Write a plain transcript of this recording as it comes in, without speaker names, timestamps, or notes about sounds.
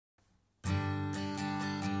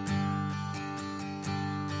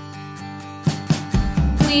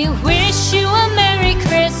We wish you a Merry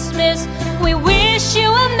Christmas. We wish you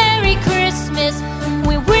a Merry Christmas.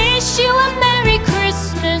 We wish you a Merry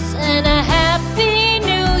Christmas and a Happy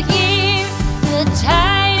New Year. The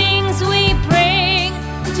tidings we bring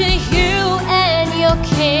to you and your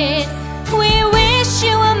kin. We wish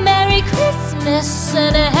you a Merry Christmas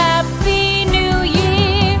and a Happy New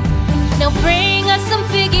Year. Now bring us some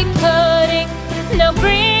figgy pudding. Now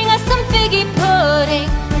bring us some figgy pudding.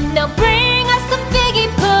 Now bring us some figgy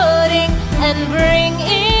pudding and bring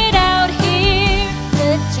it out here.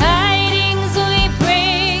 The tidings we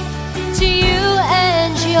bring to you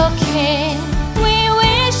and your kin. We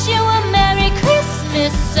wish you a Merry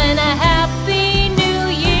Christmas and a Happy New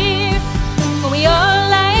Year. For we all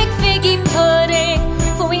like figgy pudding.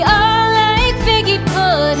 For we all like figgy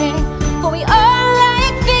pudding.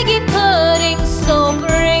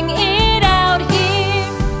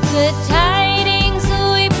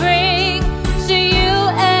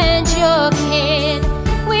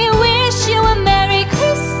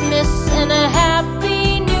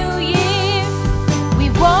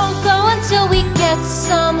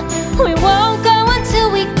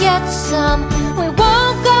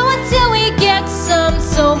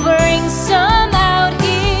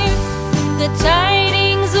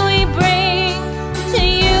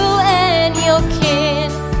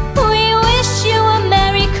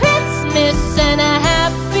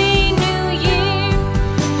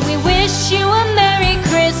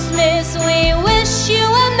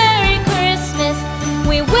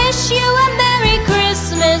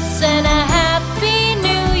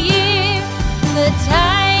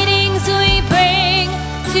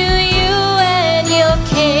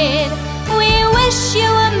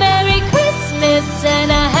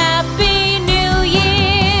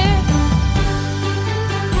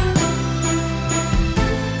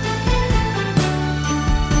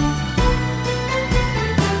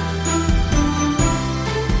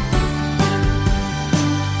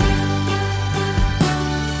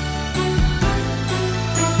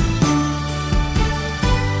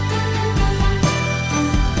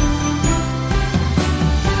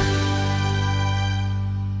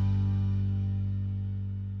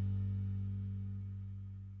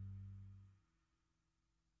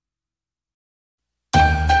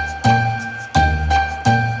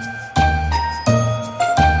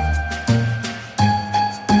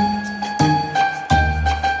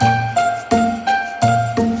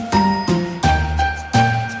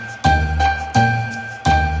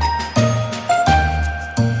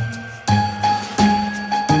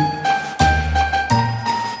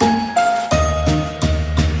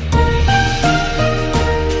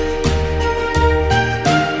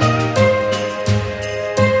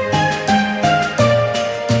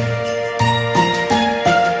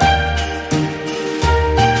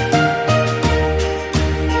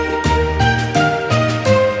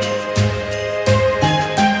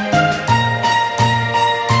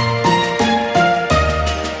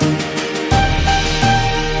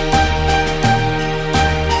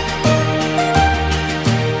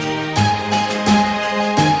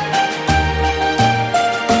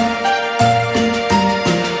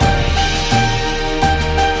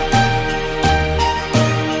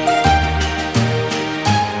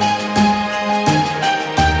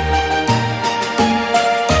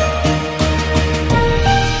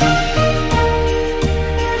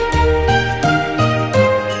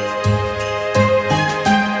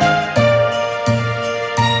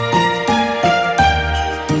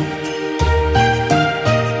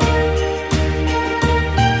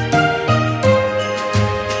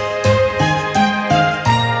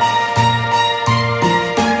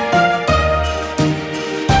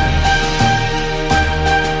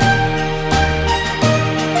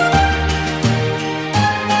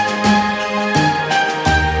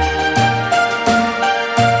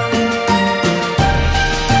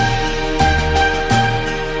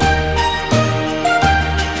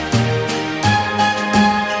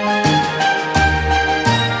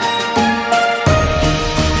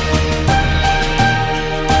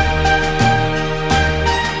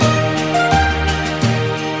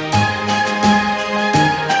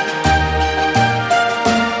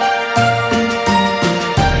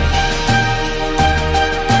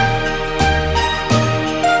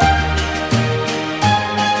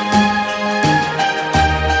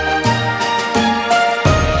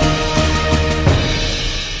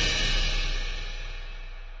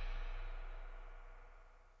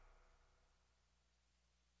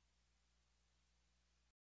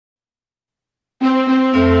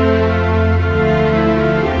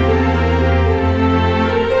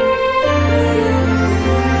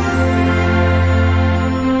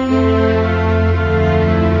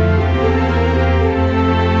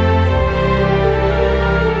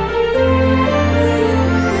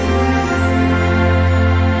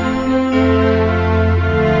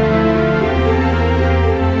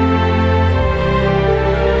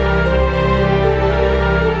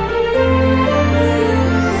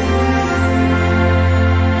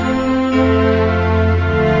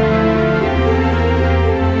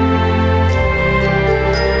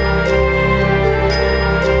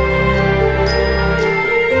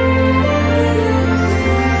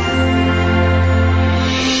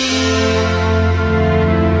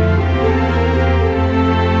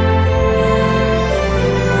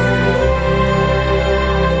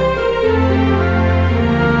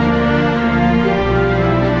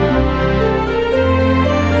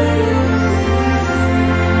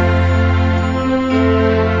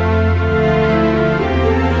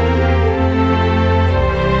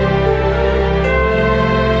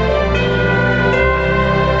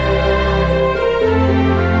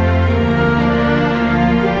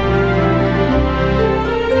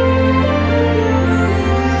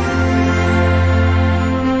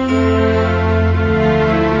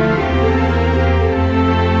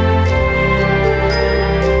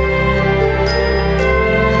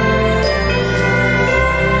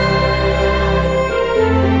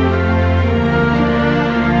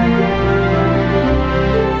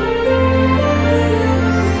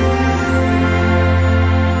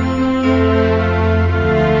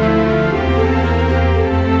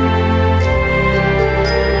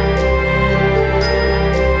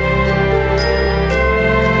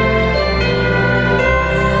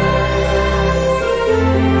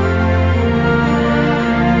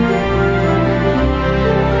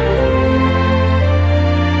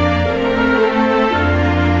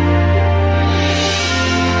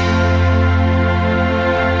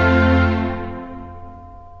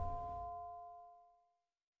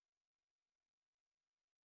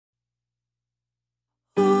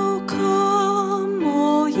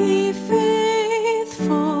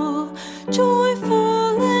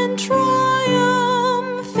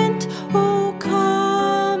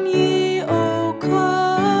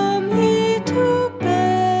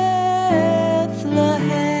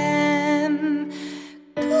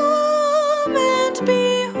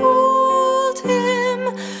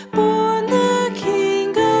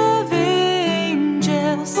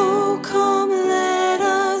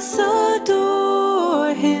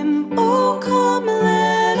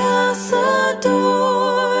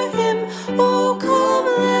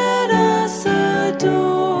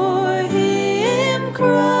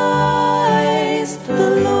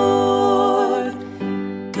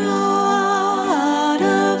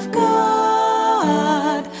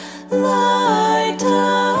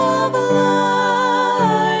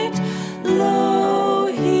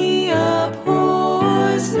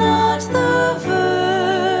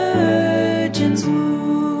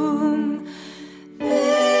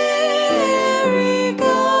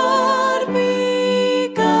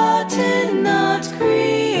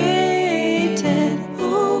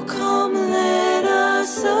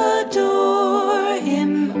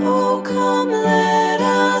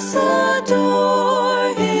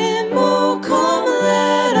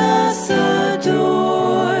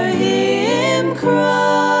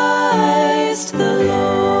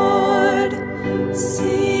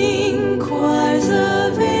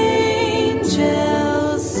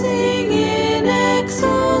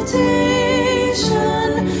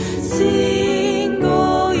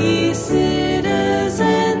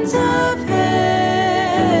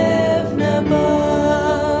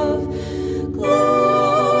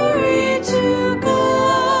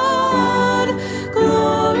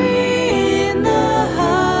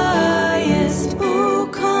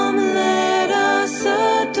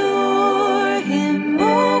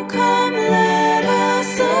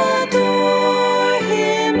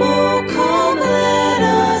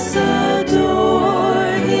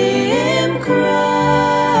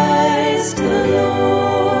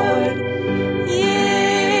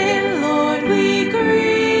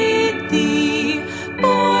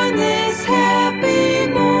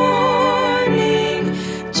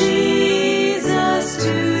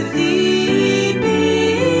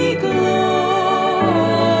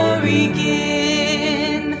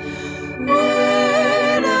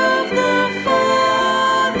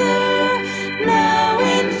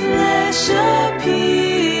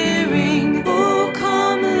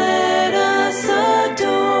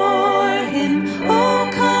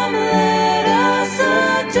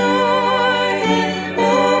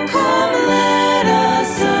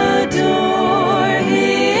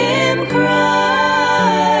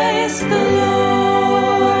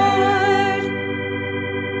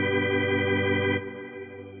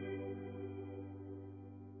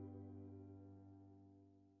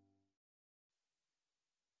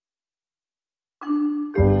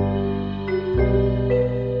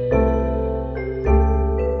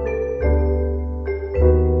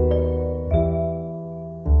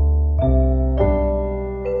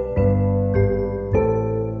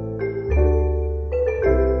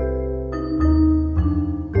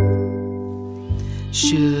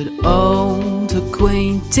 Should old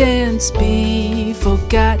acquaintance be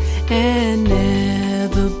forgot and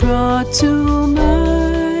never brought to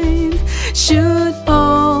mind? Should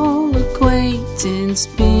old acquaintance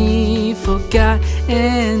be forgot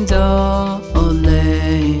and all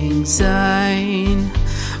lang syne?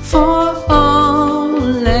 For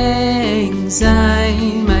auld lang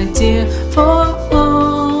syne, my dear, for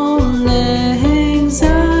auld lang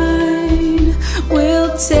syne,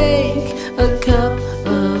 we'll take a cup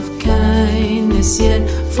of kindness yet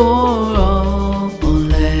for auld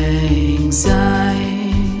lang syne.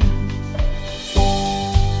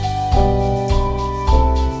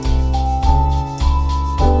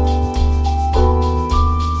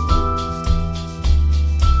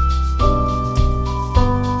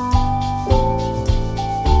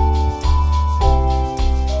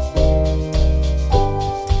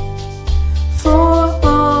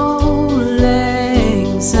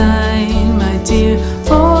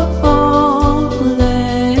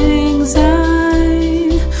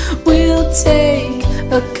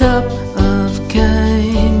 A cup of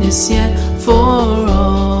kindness yet for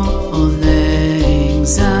auld lang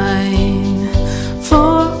syne.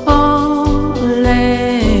 For auld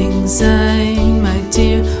lang syne, my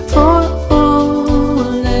dear, for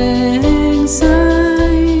auld lang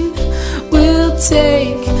syne, we'll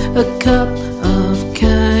take a cup of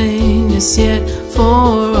kindness yet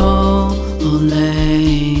for auld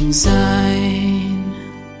lang syne.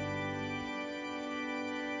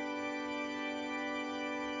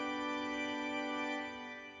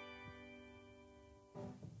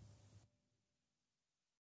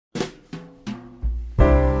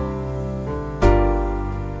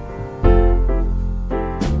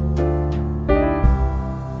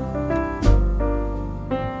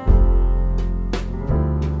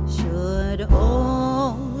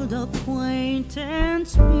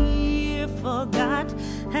 Acquaintance be forgot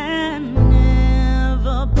and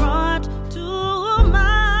never brought to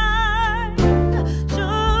mind?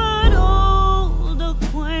 Should old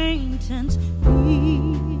acquaintance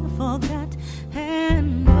be forgot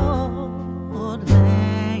and auld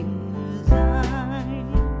lang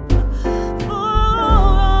syne? For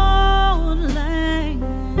auld lang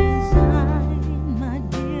syne, my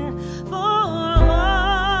dear, for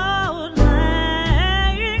auld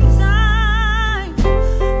lang syne,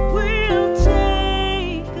 we'll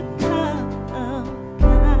take a cup of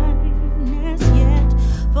kindness yet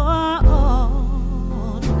for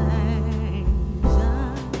auld lang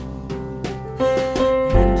syne.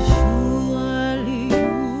 And surely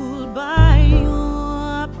you'll buy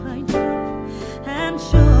your pint cup, and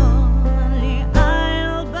surely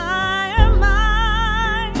I'll buy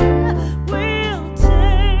mine. We'll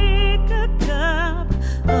take a cup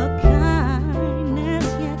of kindness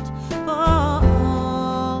yet for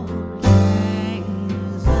auld lang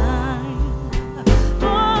syne.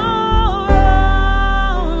 For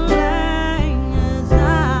auld lang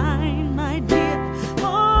syne, my dear,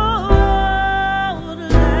 for auld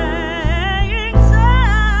lang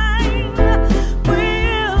syne,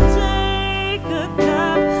 we'll take a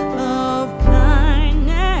cup of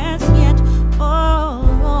kindness yet for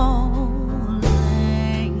auld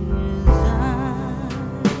lang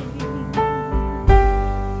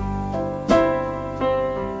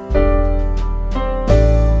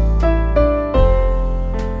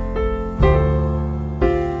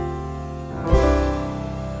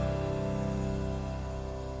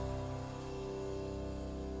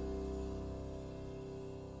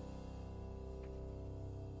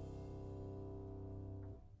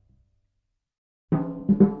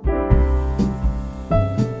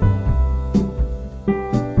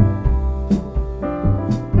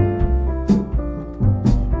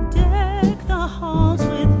deck the halls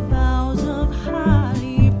with boughs of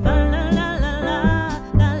holly, fa la la la la,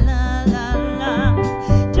 la la la la.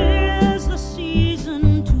 'Tis the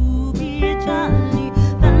season to be jolly,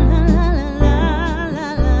 fa la la la la la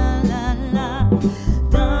la la.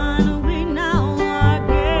 Don we now our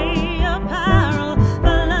gay apparel,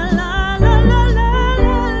 fa la la la la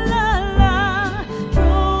la la la.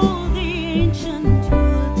 Troll the ancient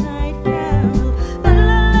Yuletide carol, fa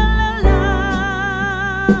la la la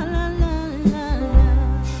la la la la.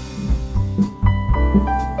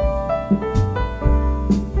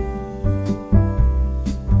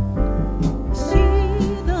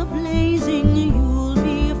 See the blazing Yule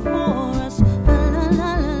before us, fa la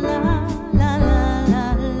la la la la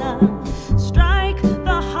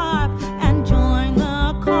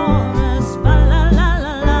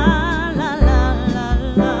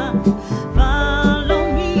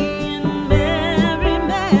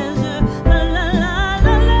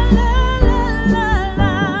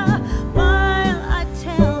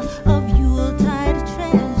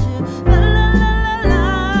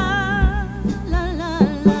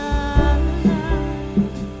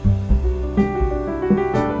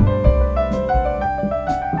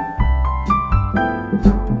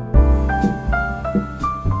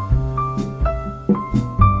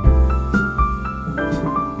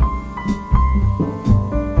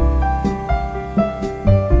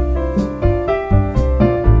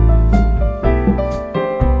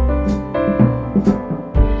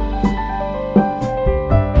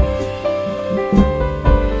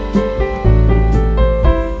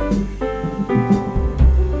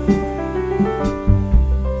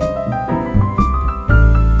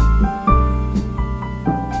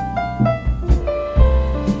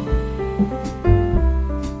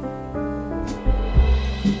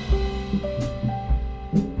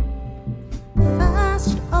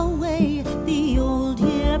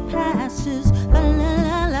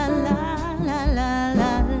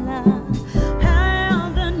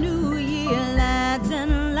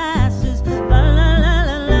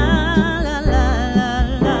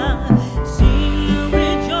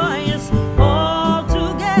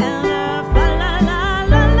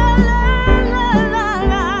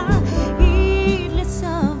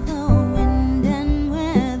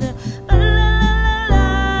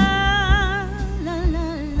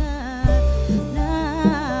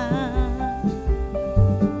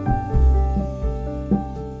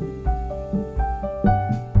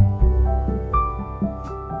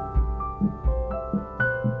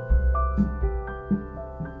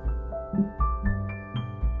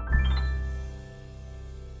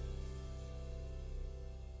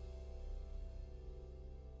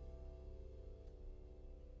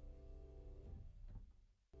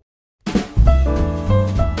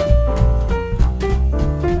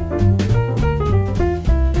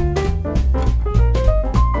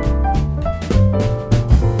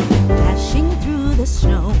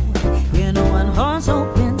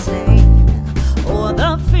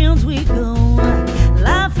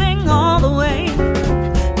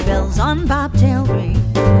bobtail ring,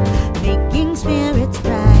 making spirits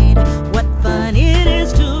bright. What fun it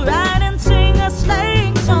is to ride and sing a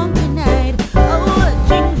sleighing song tonight. Oh,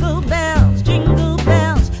 jingle bells, jingle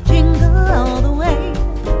all the way.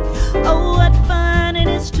 Oh, what fun it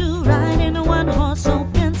is to ride in a one-horse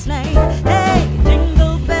open sleigh. Hey,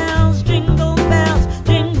 jingle bells, jingle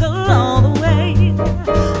all the way.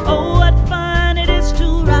 Oh, what fun it is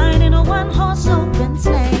to ride in a one-horse open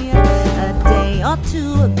sleigh. A day or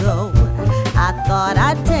two ago, I thought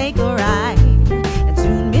I'd take a ride, and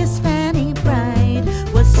soon Miss Fanny Bright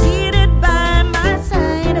was seated by my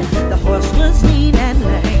side. The horse was lean and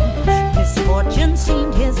lame, misfortune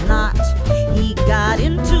seemed his lot. He got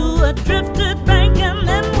into a drifted bank and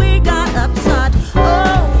then we got upset.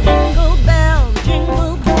 Oh, jingle bells,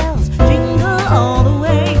 jingle all the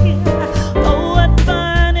way. Oh, what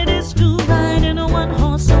fun it is to ride in a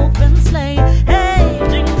one-horse open sleigh. Hey,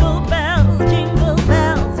 jingle bells, jingle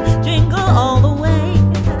all the way.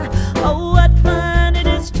 Oh, what fun it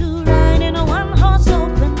is to ride in a one-horse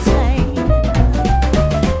open sleigh.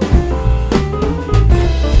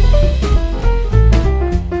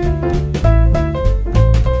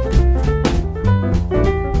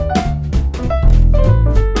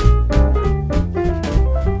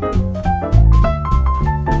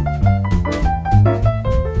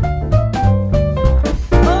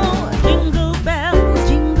 Oh, jingle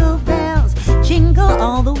bells, jingle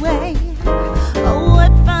all the way. Oh,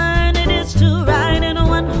 what fun it is to ride in a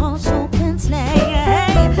one-horse open sleigh.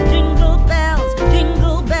 Hey, jingle bells,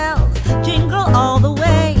 jingle all the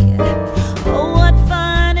way. Oh, what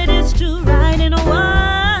fun it is to ride in a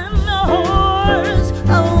one-horse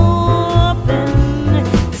open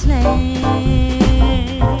sleigh.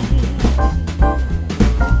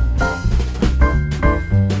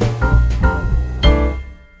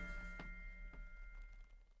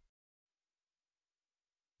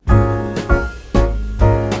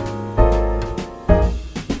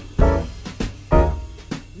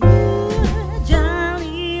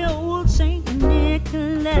 Jolly old Saint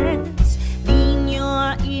Nicholas, lean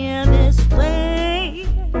your ear this way.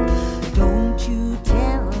 Don't you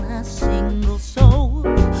tell a single soul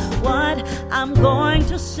what I'm going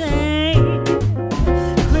to say.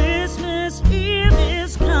 Christmas Eve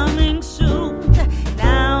is coming soon.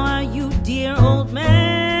 Now are you, dear old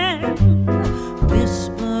man?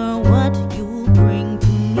 Whisper what you'll bring to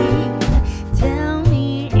me. Tell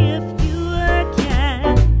me if you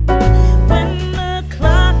can. When the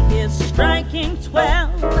clock is striking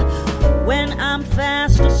 12, when I'm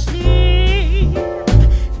fast asleep,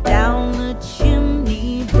 down the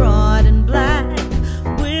chimney broad and black,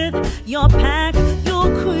 with your pack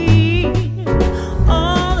you'll creep.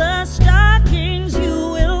 All the stockings you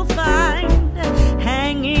will find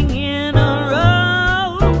hanging in a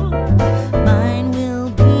row. Mine will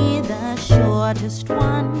be the shortest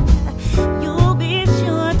one, you'll be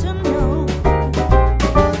sure to know.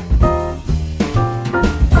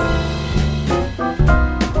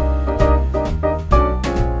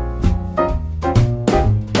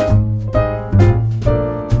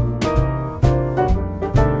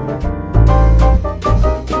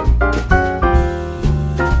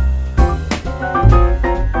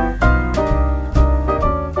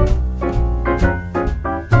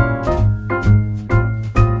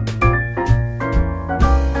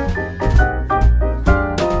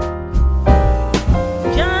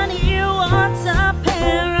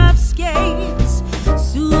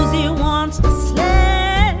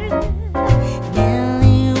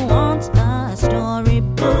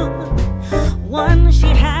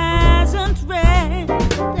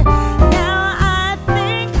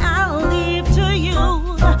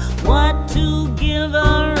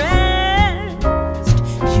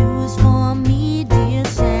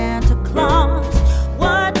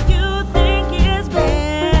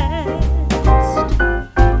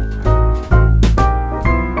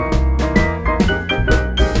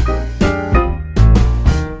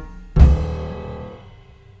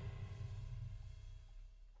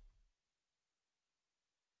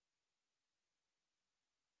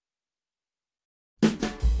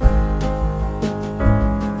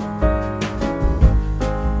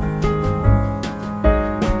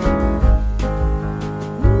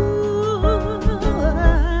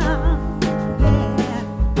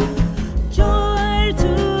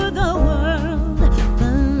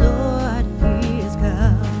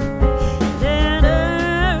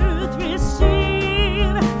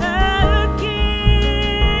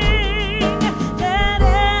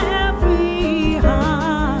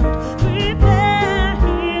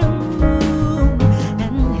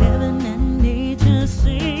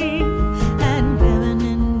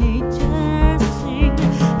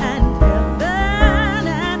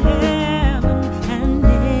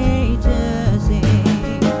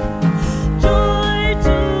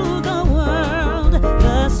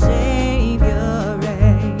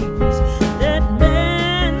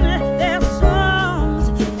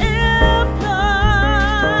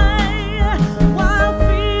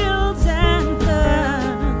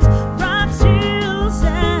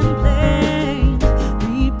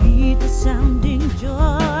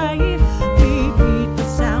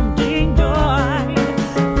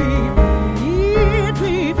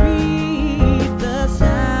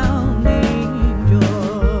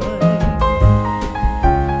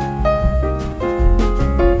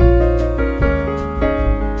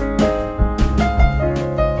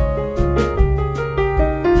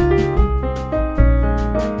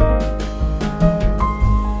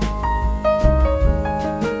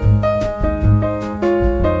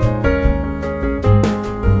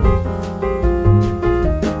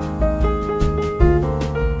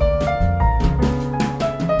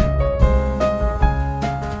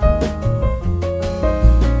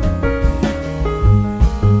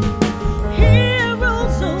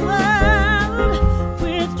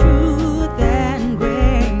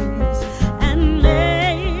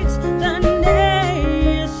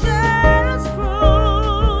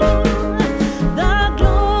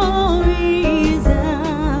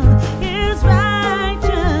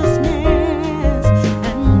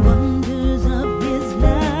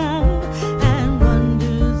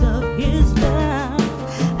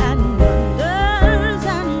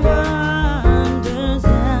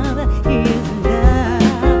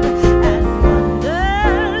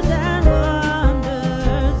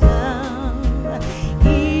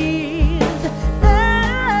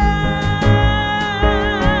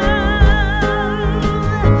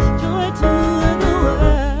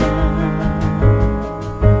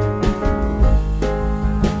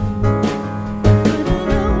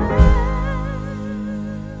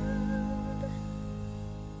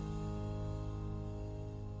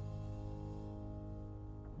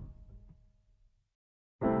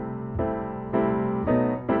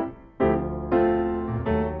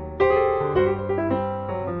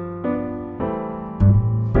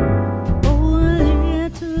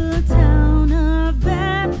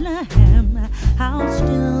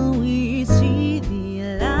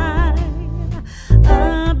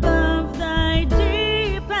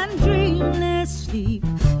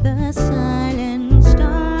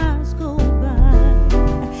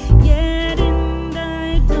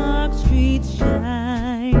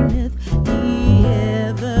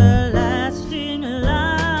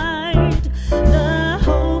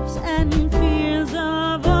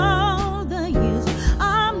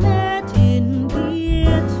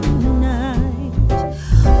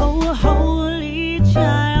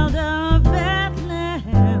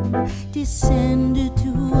 send it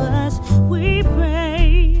to us, we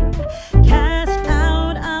pray. Cast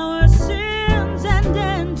out our sins and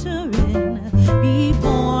enter in. Be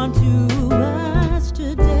born to us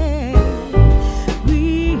today.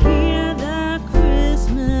 We hear the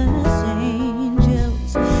Christmas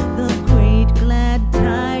angels, the great glad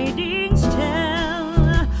tidings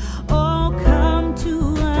tell. Oh, come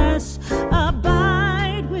to us,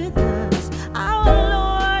 abide with us, our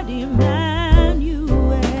Lord Emmanuel.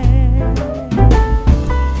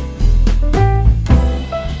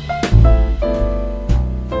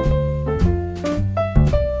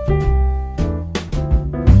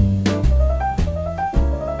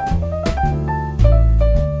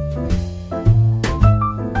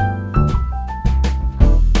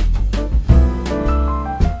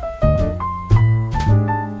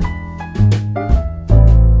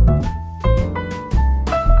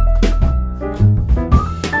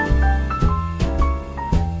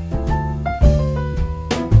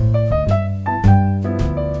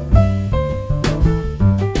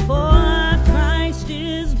 For Christ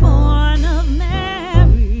is born of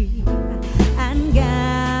Mary and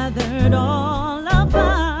gathered all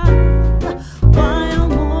above. While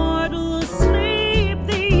mortals sleep,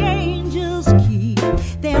 the angels keep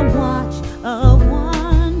their watch of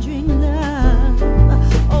wondering love.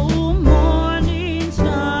 Oh, morning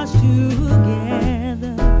stars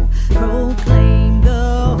together proclaim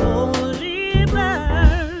the holy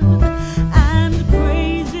birth, and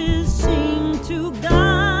praises sing to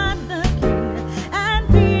God the King, and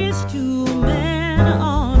peace to men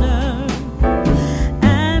on earth.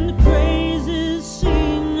 And praises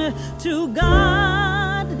sing to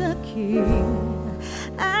God the King,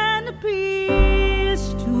 and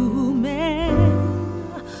peace to men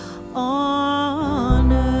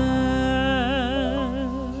on earth.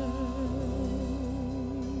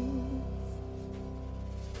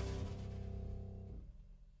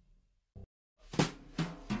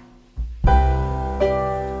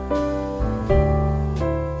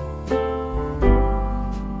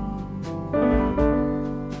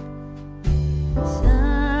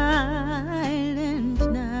 Silent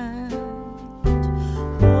night,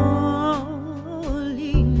 oh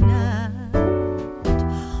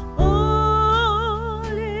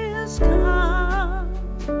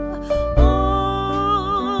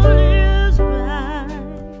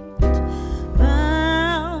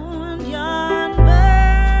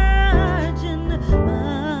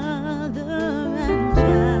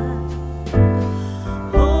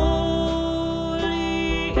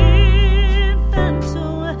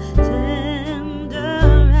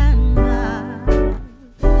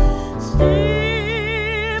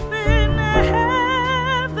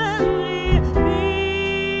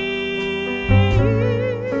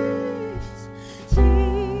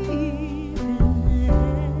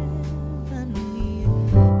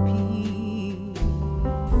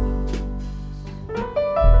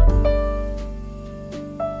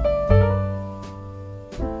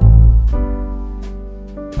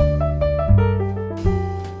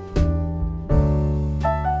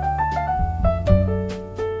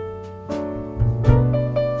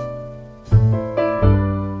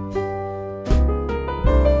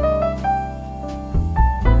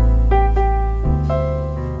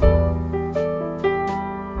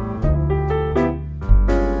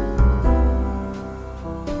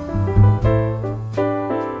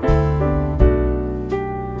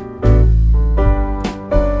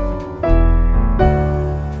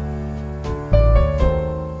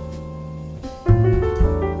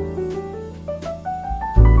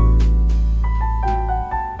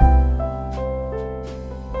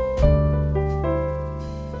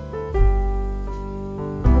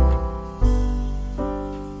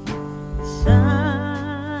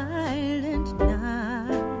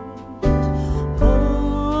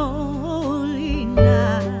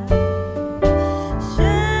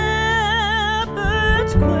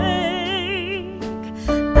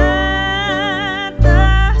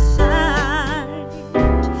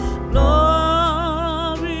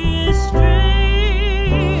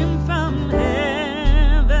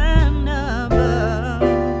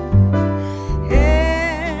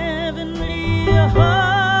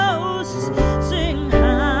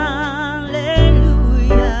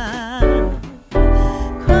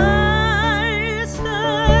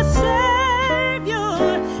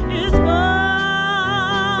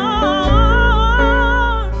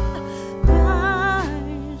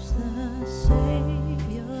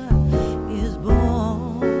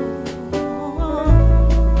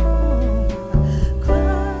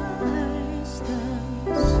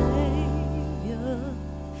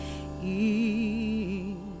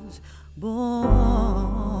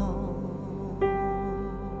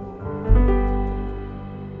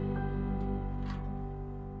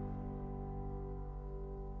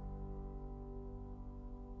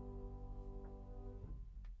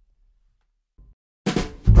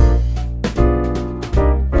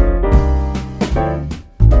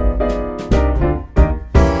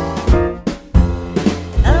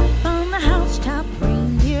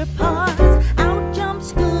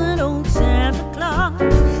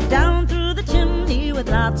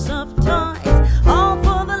of toys, all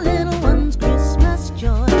for the little ones' Christmas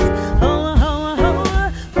joys. Ho, ho, ho,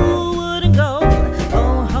 who wouldn't go?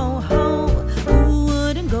 Ho, ho, ho, who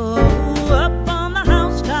wouldn't go? Up on the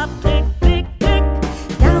housetop, click, click, click,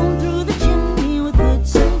 down through the chimney with good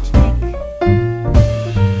Saint Nick.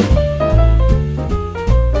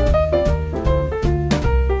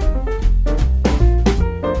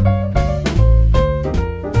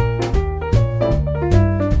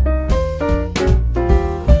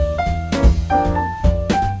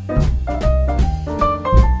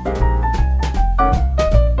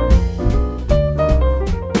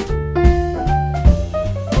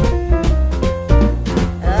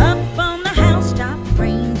 Up on the housetop,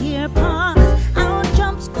 reindeer paws, out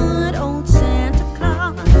jumps good old Santa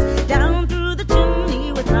Claus. Down through the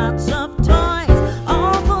chimney with lots of toys,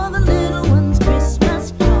 all for the little ones'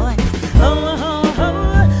 Christmas joy. Ho, ho, ho,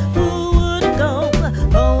 who wouldn't go?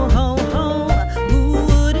 Ho, ho, ho, who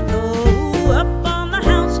wouldn't go? Up on the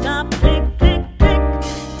housetop, click, click, click,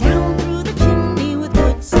 down through the chimney with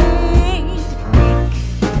good Saint Nick.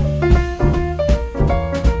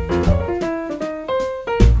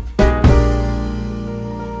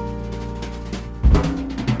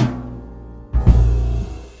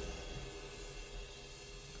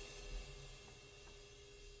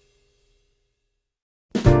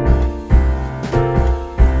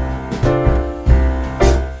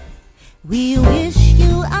 We wish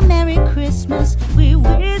you a Merry Christmas. We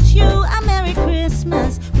wish you a Merry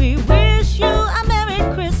Christmas. We wish you a Merry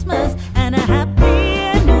Christmas and a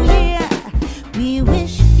Happy New Year. We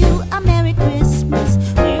wish you a Merry Christmas.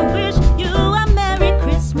 We wish you a Merry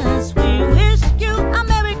Christmas. We wish you a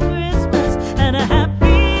Merry Christmas and a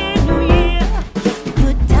Happy New Year.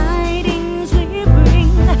 Good tidings we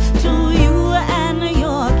bring to you and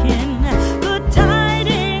your kin. Good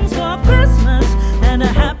tidings for Christmas and a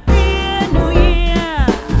Happy New Year.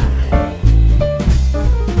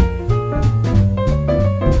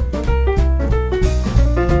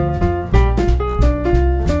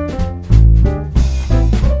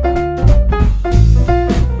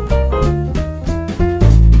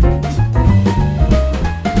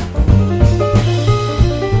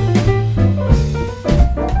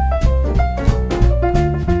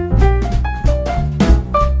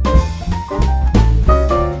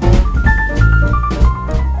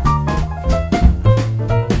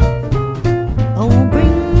 Oh,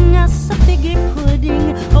 bring us a figgy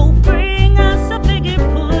pudding. Oh, bring us a figgy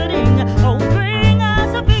pudding. Oh, bring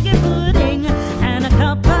us a figgy pudding and a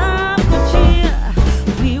cup of good cheer.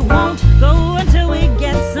 We won't go until we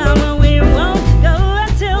get some. We won't go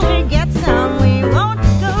until we get some. We won't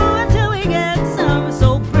go until we get some.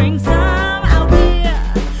 So bring some out here.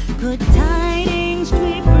 Good tidings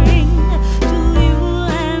we bring to you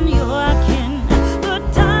and your kin. Good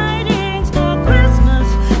tidings for Christmas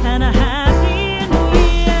and a Happy New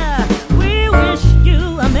Year. We wish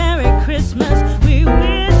you a Merry Christmas. We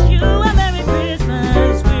wish you a Merry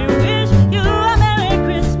Christmas. We wish you a Merry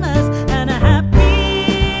Christmas and a Happy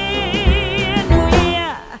New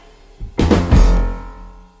Year.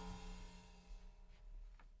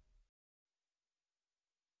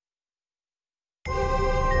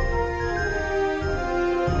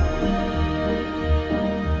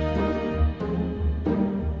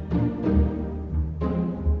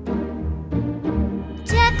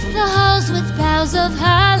 Deck the halls with boughs of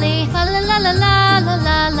holly. La la la la la la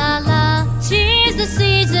la la la. 'Tis the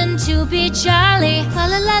season to be jolly. La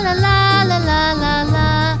la la la la la la la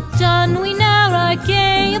la. Don we now our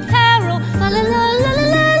gay apparel. La la la la la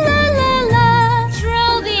la la la la.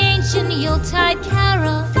 Troll the ancient Yuletide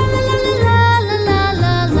carol. La la la la la la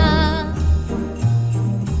la la.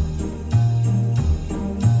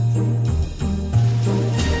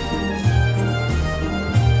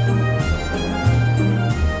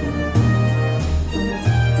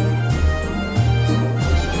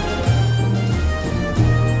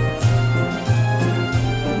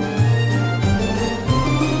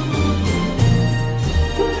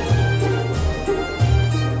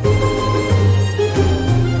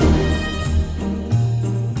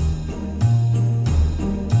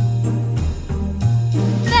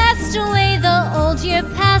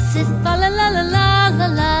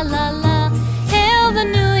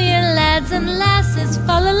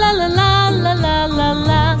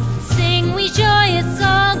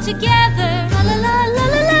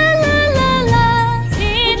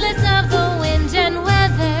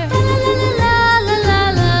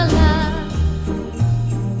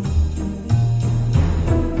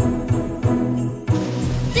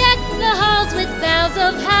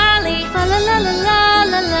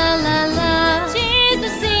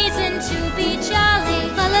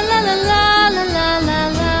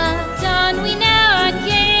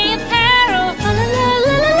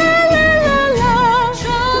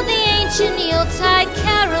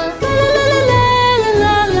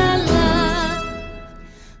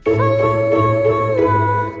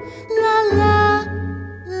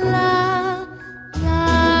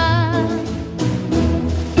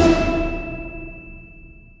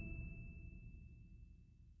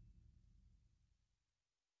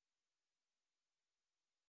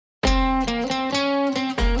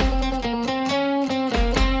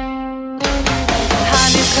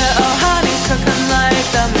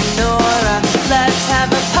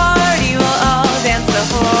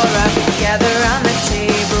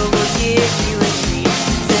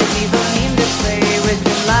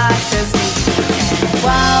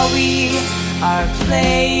 are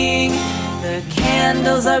playing, the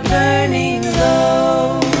candles are burning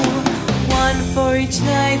low. One for each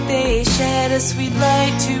night they shed a sweet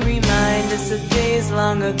light to remind us of days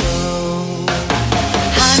long ago.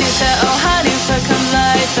 Hanukkah, oh Hanukkah, come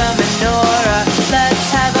light the menorah. Let's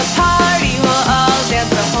have a party, we'll all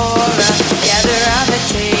dance the hora. Gather round the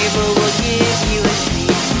table, we'll give you a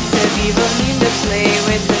treat. Sevivonim to play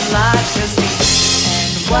with and lots of sweets.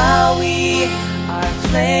 And while we are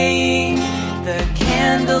playing, the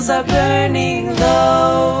candles are burning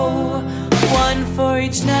low. One for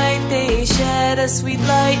each night they shed a sweet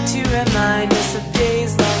light to remind us of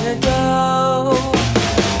days long ago.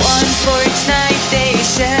 One for each night